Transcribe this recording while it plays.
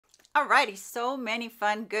Alrighty, so many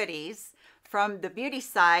fun goodies from the beauty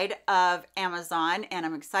side of Amazon, and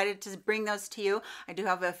I'm excited to bring those to you. I do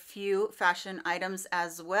have a few fashion items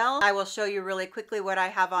as well. I will show you really quickly what I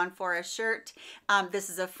have on for a shirt. This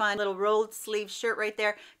is a fun little rolled sleeve shirt right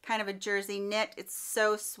there, kind of a jersey knit. It's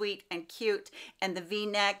so sweet and cute, and the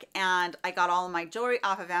V-neck, and I got all of my jewelry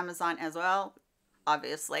off of Amazon as well.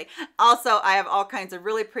 Obviously. Also, I have all kinds of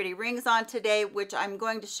really pretty rings on today, which I'm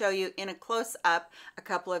going to show you in a close-up a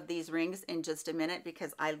couple of these rings in just a minute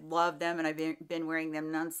because I love them and I've been wearing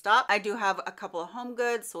them nonstop. I do have a couple of home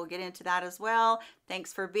goods, so we'll get into that as well.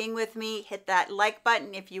 Thanks for being with me. Hit that like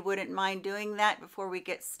button if you wouldn't mind doing that before we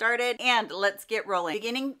get started, and let's get rolling.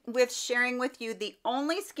 Beginning with sharing with you the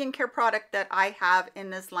only skincare product that I have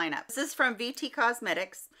in this lineup. This is from VT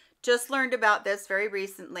Cosmetics. Just learned about this very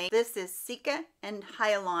recently. This is Cica and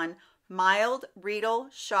Hyalon Mild Reedle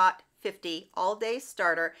Shot 50 All Day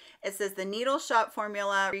Starter. It says the needle shot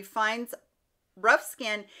formula refines rough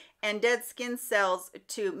skin and dead skin cells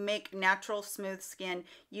to make natural smooth skin.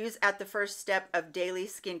 Use at the first step of daily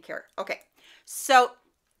skincare. Okay, so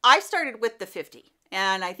I started with the 50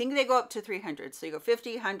 and I think they go up to 300. So you go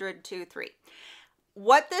 50, 100, 2, 3.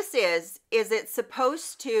 What this is it's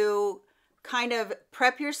supposed to kind of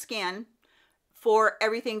prep your skin for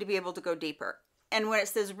everything to be able to go deeper. And when it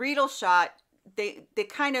says Reedle shot, they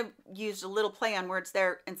kind of used a little play on words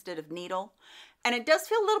there instead of needle. And it does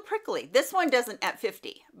feel a little prickly. This one doesn't at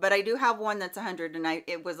 50, but I do have one that's 100, and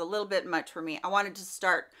it was a little bit much for me. I wanted to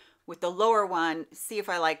start with the lower one, see if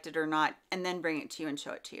I liked it or not, and then bring it to you and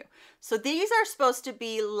show it to you. So these are supposed to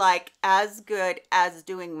be like as good as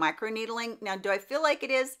doing micro needling. Now, do I feel like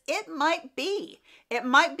it is? It might be. It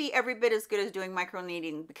might be every bit as good as doing micro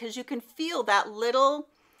needling because you can feel that little,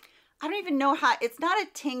 I don't even know how, it's not a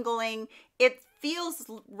tingling, it feels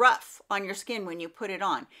rough on your skin when you put it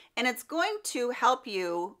on. And it's going to help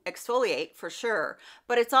you exfoliate for sure,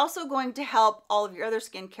 but it's also going to help all of your other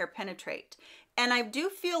skincare penetrate. And I do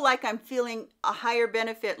feel like I'm feeling a higher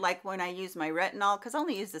benefit like when I use my retinol, because I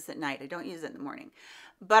only use this at night. I don't use it in the morning.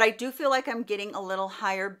 But I do feel like I'm getting a little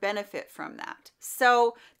higher benefit from that.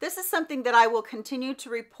 So this is something that I will continue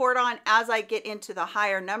to report on as I get into the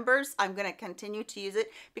higher numbers. I'm going to continue to use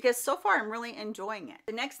it because so far I'm really enjoying it.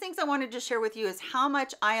 The next things I wanted to share with you is how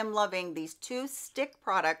much I am loving these two stick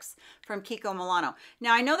products from Kiko Milano.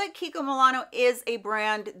 Now I know that Kiko Milano is a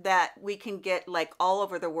brand that we can get like all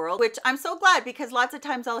over the world, which I'm so glad because lots of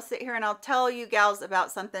times I'll sit here and I'll tell you gals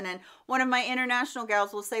about something and one of my international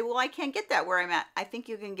gals will say, well, I can't get that where I'm at. I think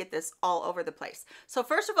you can get this all over the place. So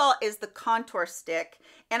first of all is the contour stick.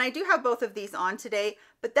 And I do have both of these on today,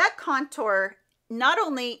 but that contour, not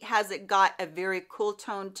only has it got a very cool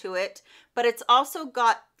tone to it, but it's also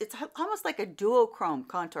got, it's almost like a duochrome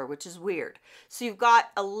contour, which is weird. So you've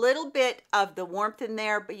got a little bit of the warmth in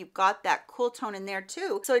there, but you've got that cool tone in there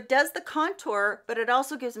too. So it does the contour, but it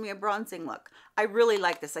also gives me a bronzing look. I really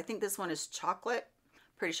like this. I think this one is chocolate.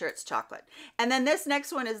 Pretty sure it's chocolate. And then this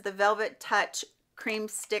next one is the Velvet Touch Cream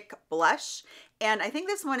Stick Blush. And I think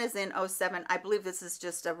this one is in 07. I believe this is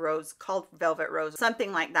just a rose called Velvet Rose,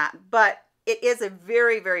 something like that. But it is a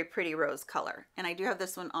very, very pretty rose color. And I do have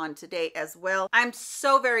this one on today as well. I'm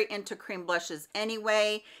so very into cream blushes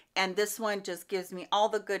anyway. And this one just gives me all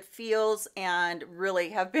the good feels and really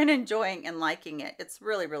have been enjoying and liking it. It's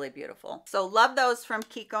really, really beautiful. So love those from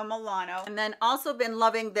Kiko Milano. And then also been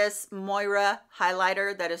loving this Moira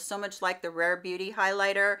highlighter that is so much like the Rare Beauty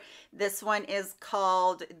highlighter. This one is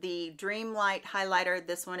called the Dreamlight highlighter.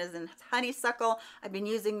 This one is in Honeysuckle. I've been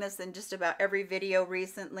using this in just about every video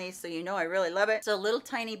recently, so you know I really love it. So a little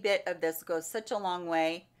tiny bit of this goes such a long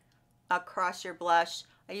way across your blush.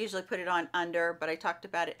 I usually put it on under, but I talked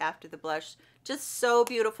about it after the blush. Just so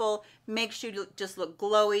beautiful. Makes you just look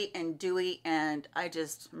glowy and dewy, and I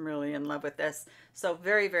just am really in love with this. So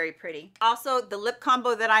very, very pretty. Also, the lip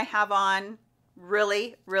combo that I have on,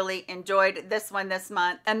 really, really enjoyed this one this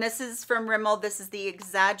month. And this is from Rimmel. This is the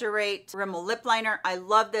Exaggerate Rimmel lip liner. I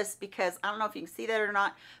love this because I don't know if you can see that or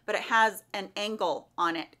not, but it has an angle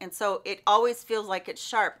on it. And so it always feels like it's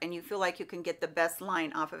sharp and you feel like you can get the best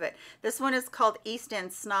line off of it. This one is called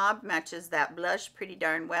EastEnd Snob, matches that blush pretty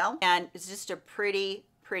darn well. And it's just a pretty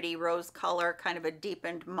rose color, kind of a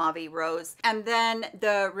deepened mauve rose. And then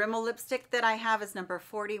the Rimmel lipstick that I have is number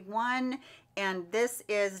 41. And this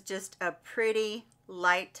is just a pretty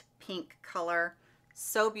light pink color.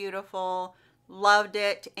 So beautiful. Loved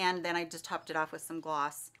it. And then I just topped it off with some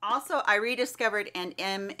gloss. Also, I rediscovered and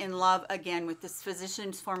am in love again with this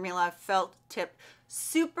Physicians Formula Felt Tip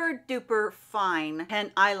Super Duper Fine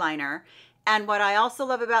pen eyeliner. And what I also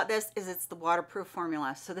love about this is it's the waterproof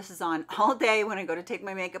formula. So this is on all day when I go to take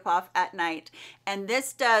my makeup off at night. And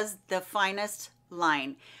this does the finest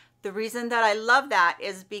line. The reason that I love that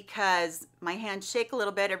is because my hands shake a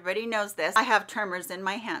little bit. Everybody knows this. I have tremors in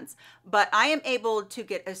my hands, but I am able to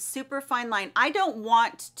get a super fine line. I don't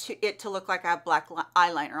want it to look like I have black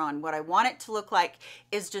eyeliner on. What I want it to look like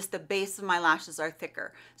is just the base of my lashes are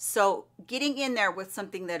thicker. So getting in there with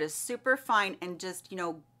something that is super fine and just, you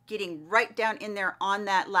know, getting right down in there on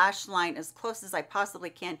that lash line as close as I possibly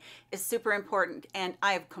can is super important. And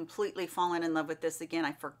I have completely fallen in love with this again.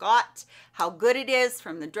 I forgot how good it is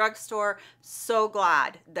from the drugstore. So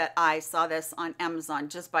glad that I saw this on Amazon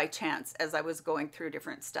just by chance as I was going through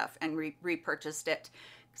different stuff and repurchased it.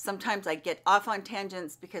 Sometimes I get off on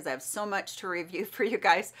tangents because I have so much to review for you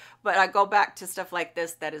guys, but I go back to stuff like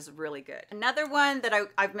this that is really good. Another one that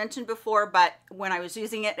I've mentioned before, but when I was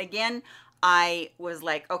using it again, I was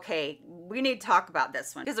like, okay, we need to talk about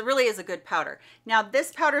this one because it really is a good powder. Now,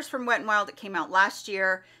 this powder is from Wet n Wild. It came out last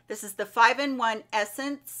year. This is the 5-in-1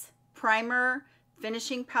 Essence Primer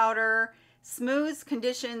Finishing Powder. Smooths,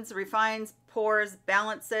 conditions, refines, pores,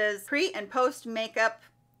 balances, pre and post makeup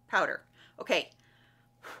powder. Okay,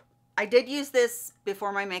 I did use this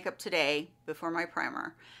before my makeup today, before my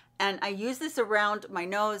primer. And I use this around my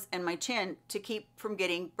nose and my chin to keep from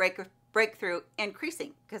getting breakthrough and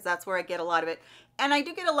creasing, because that's where I get a lot of it. And I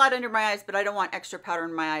do get a lot under my eyes, but I don't want extra powder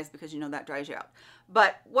in my eyes because, you know, that dries you out.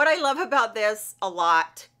 But what I love about this a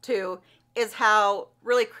lot too is how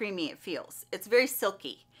really creamy it feels. It's very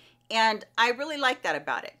silky. And I really like that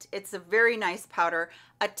about it. It's a very nice powder.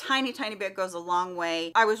 A tiny, tiny bit goes a long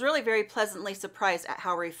way. I was really very pleasantly surprised at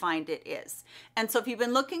how refined it is. And so if you've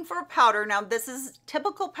been looking for a powder, now this is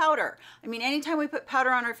typical powder. I mean, anytime we put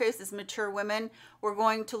powder on our face as mature women, we're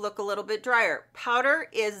going to look a little bit drier. Powder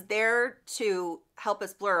is there to help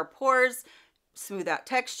us blur our pores, smooth out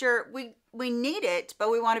texture. We need it, but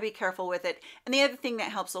we want to be careful with it. And the other thing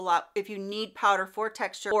that helps a lot, if you need powder for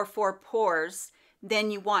texture or for pores,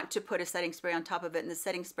 then you want to put a setting spray on top of it, and the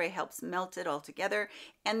setting spray helps melt it all together.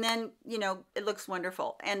 And then, you know, it looks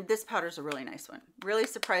wonderful. And this powder is a really nice one. Really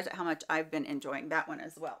surprised at how much I've been enjoying that one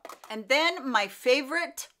as well. And then my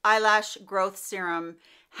favorite eyelash growth serum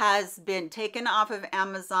has been taken off of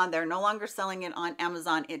Amazon. They're no longer selling it on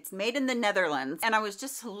Amazon. It's made in the Netherlands. And I was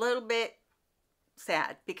just a little bit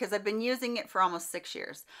sad because I've been using it for almost 6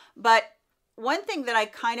 years. But one thing that I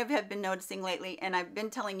kind of have been noticing lately, and I've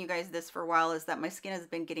been telling you guys this for a while, is that my skin has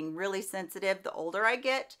been getting really sensitive the older I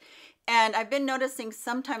get. And I've been noticing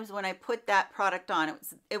sometimes when I put that product on,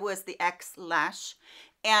 it was the Eyelash.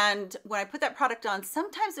 And when I put that product on,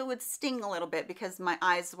 sometimes it would sting a little bit because my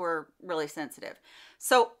eyes were really sensitive.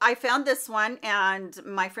 So I found this one, and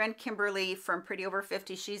my friend Kimberly from Pretty Over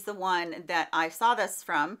 50, she's the one that I saw this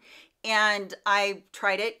from. And I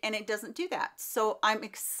tried it and it doesn't do that. So I'm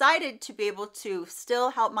excited to be able to still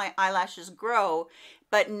help my eyelashes grow,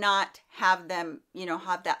 but not have them, you know,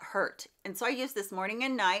 have that hurt. And so I use this morning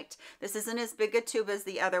and night. This isn't as big a tube as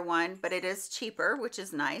the other one, but it is cheaper, which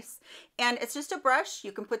is nice. And it's just a brush.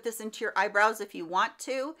 You can put this into your eyebrows if you want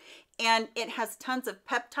to. And it has tons of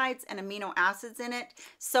peptides and amino acids in it.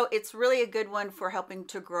 So it's really a good one for helping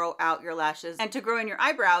to grow out your lashes and to grow in your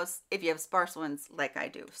eyebrows if you have sparse ones like I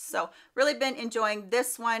do. So really been enjoying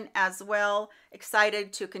this one as well.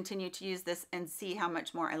 Excited to continue to use this and see how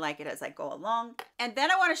much more I like it as I go along. And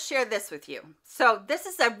then I want to share this with you. So this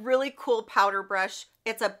is a really cool powder brush.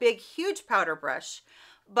 It's a big, huge powder brush.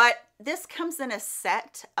 But this comes in a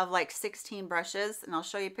set of like 16 brushes, and I'll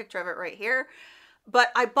show you a picture of it right here.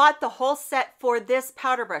 But I bought the whole set for this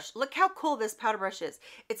powder brush. Look how cool this powder brush is.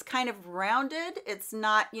 It's kind of rounded. It's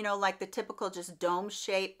not, you know, like the typical just dome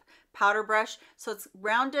shape powder brush. So it's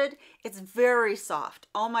rounded. It's very soft.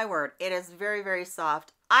 Oh my word. It is very, very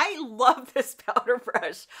soft. I love this powder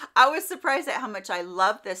brush. I was surprised at how much I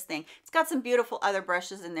love this thing. It's got some beautiful other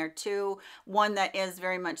brushes in there too. One that is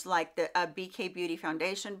very much like the BK Beauty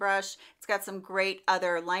foundation brush. It's got some great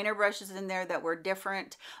other liner brushes in there that were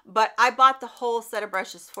different, but I bought the whole set of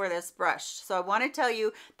brushes for this brush. So I want to tell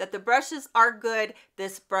you that the brushes are good.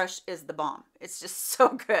 This brush is the bomb. It's just so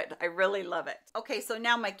good. I really love it. Okay, so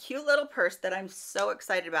now my cute little purse that I'm so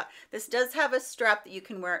excited about. This does have a strap that you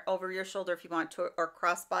can wear over your shoulder if you want to, or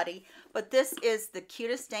crossbody, but this is the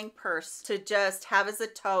cutest dang purse to just have as a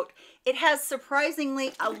tote. It has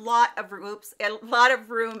surprisingly a lot of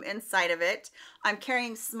room inside of it. I'm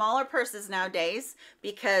carrying smaller purses nowadays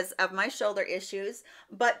because of my shoulder issues,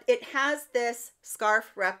 but it has this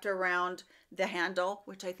scarf wrapped around the handle,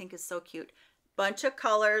 which I think is so cute. Bunch of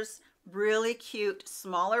colors, really cute,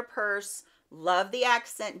 smaller purse. Love the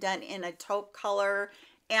accent done in a taupe color.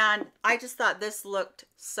 And I just thought this looked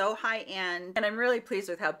so high end, and I'm really pleased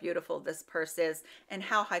with how beautiful this purse is and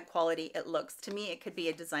how high quality it looks. To me, it could be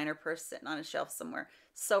a designer purse sitting on a shelf somewhere.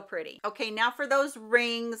 So pretty. Okay, now for those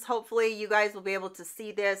rings. Hopefully you guys will be able to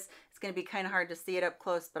see this. It's going to be kind of hard to see it up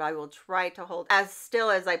close, but I will try to hold as still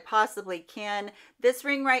as I possibly can. This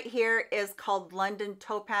ring right here is called London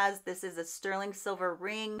Topaz. This is a sterling silver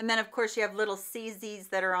ring. And then of course you have little CZs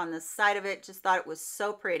that are on the side of it. Just thought it was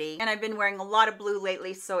so pretty. And I've been wearing a lot of blue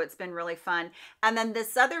lately, so it's been really fun. And then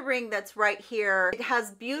this other ring that's right here, it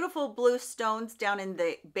has beautiful blue stones down in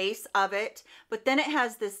the base of it, but then it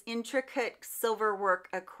has this intricate silver work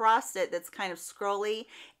across it that's kind of scrolly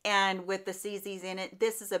and with the CZs in it.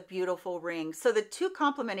 This is a beautiful ring. So the two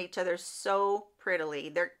complement each other so prettily.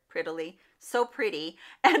 They're so pretty,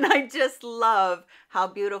 and I just love how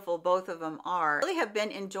beautiful both of them are. I really have been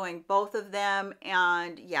enjoying both of them,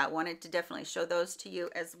 and yeah, wanted to definitely show those to you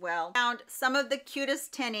as well. Found some of the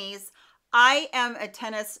cutest tennies. I am a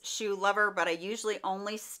tennis shoe lover, but I usually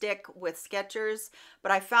only stick with Skechers,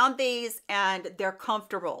 but I found these and they're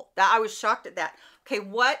comfortable. I was shocked at that. Okay,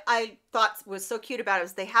 what I thought was so cute about it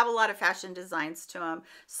is they have a lot of fashion designs to them.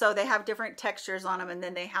 So they have different textures on them, and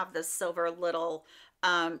then they have this silver little,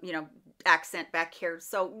 you know, accent back here.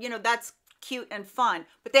 So, you know, that's cute and fun,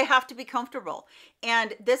 but they have to be comfortable.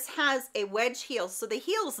 And this has a wedge heel. So the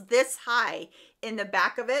heel's this high in the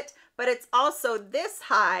back of it, but it's also this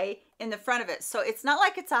high in the front of it. So it's not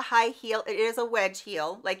like it's a high heel. It is a wedge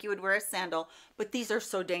heel, like you would wear a sandal, but these are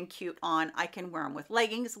so dang cute on. I can wear them with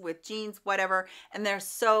leggings, with jeans, whatever, and they're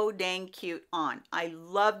so dang cute on. I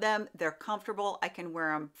love them. They're comfortable. I can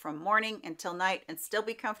wear them from morning until night and still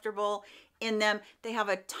be comfortable in them. They have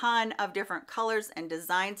a ton of different colors and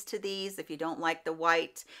designs to these. If you don't like the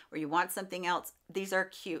white or you want something else, these are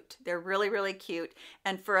cute. They're really, really cute.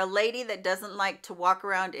 And for a lady that doesn't like to walk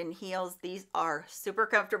around in heels, these are super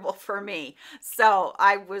comfortable for me. So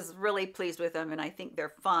I was really pleased with them, and I think they're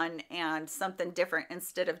fun and something different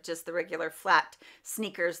instead of just the regular flat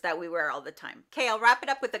sneakers that we wear all the time. Okay, I'll wrap it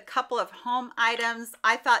up with a couple of home items.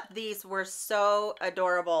 I thought these were so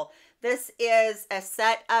adorable. This is a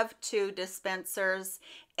set of 2 dispensers,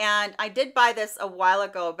 and I did buy this a while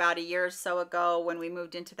ago, about a year or so ago when we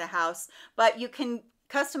moved into the house, but you can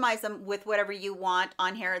customize them with whatever you want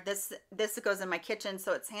on here. This goes in my kitchen,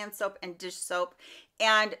 so it's hand soap and dish soap,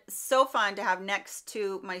 and so fun to have next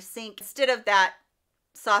to my sink. Instead of that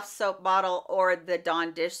soft soap bottle or the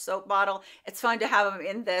Dawn dish soap bottle, it's fun to have them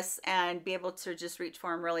in this and be able to just reach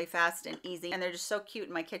for them really fast and easy, and they're just so cute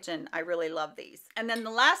in my kitchen. I really love these. And then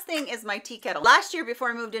the last thing is my tea kettle. Last year before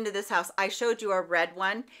I moved into this house, I showed you a red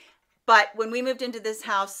one, but when we moved into this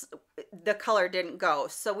house, the color didn't go,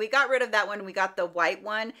 so we got rid of that one. We got the white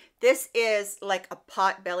one. This is like a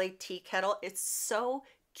pot belly tea kettle. It's so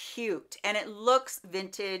cute, and it looks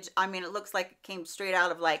vintage. I mean, it looks like it came straight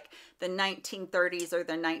out of like the 1930s or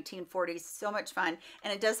the 1940s. So much fun.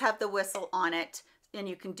 And it does have the whistle on it, and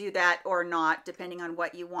you can do that or not depending on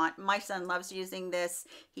what you want. My son loves using this.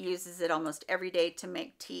 He uses it almost every day to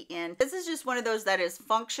make tea in. This is just one of those that is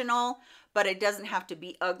functional, but it doesn't have to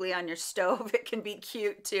be ugly on your stove. It can be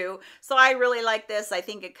cute too. So I really like this. I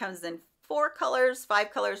think it comes in 4 colors, 5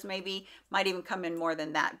 colors maybe, might even come in more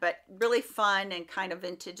than that, but really fun and kind of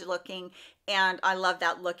vintage looking, and I love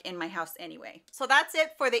that look in my house anyway. So that's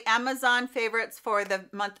it for the Amazon favorites for the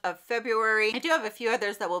month of February. I do have a few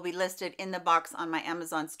others that will be listed in the box on my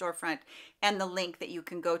Amazon storefront, and the link that you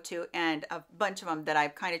can go to, and a bunch of them that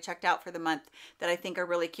I've kind of checked out for the month that I think are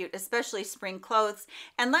really cute, especially spring clothes.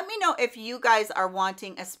 And let me know if you guys are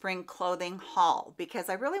wanting a spring clothing haul, because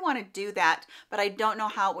I really want to do that, but I don't know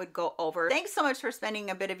how it would go over. Thanks so much for spending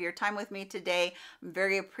a bit of your time with me today. I'm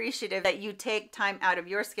very appreciative that you take time out of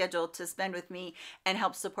your schedule to spend with me and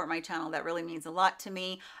help support my channel. That really means a lot to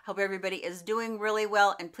me. Hope everybody is doing really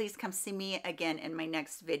well, and please come see me again in my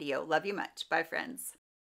next video. Love you much. Bye, friends.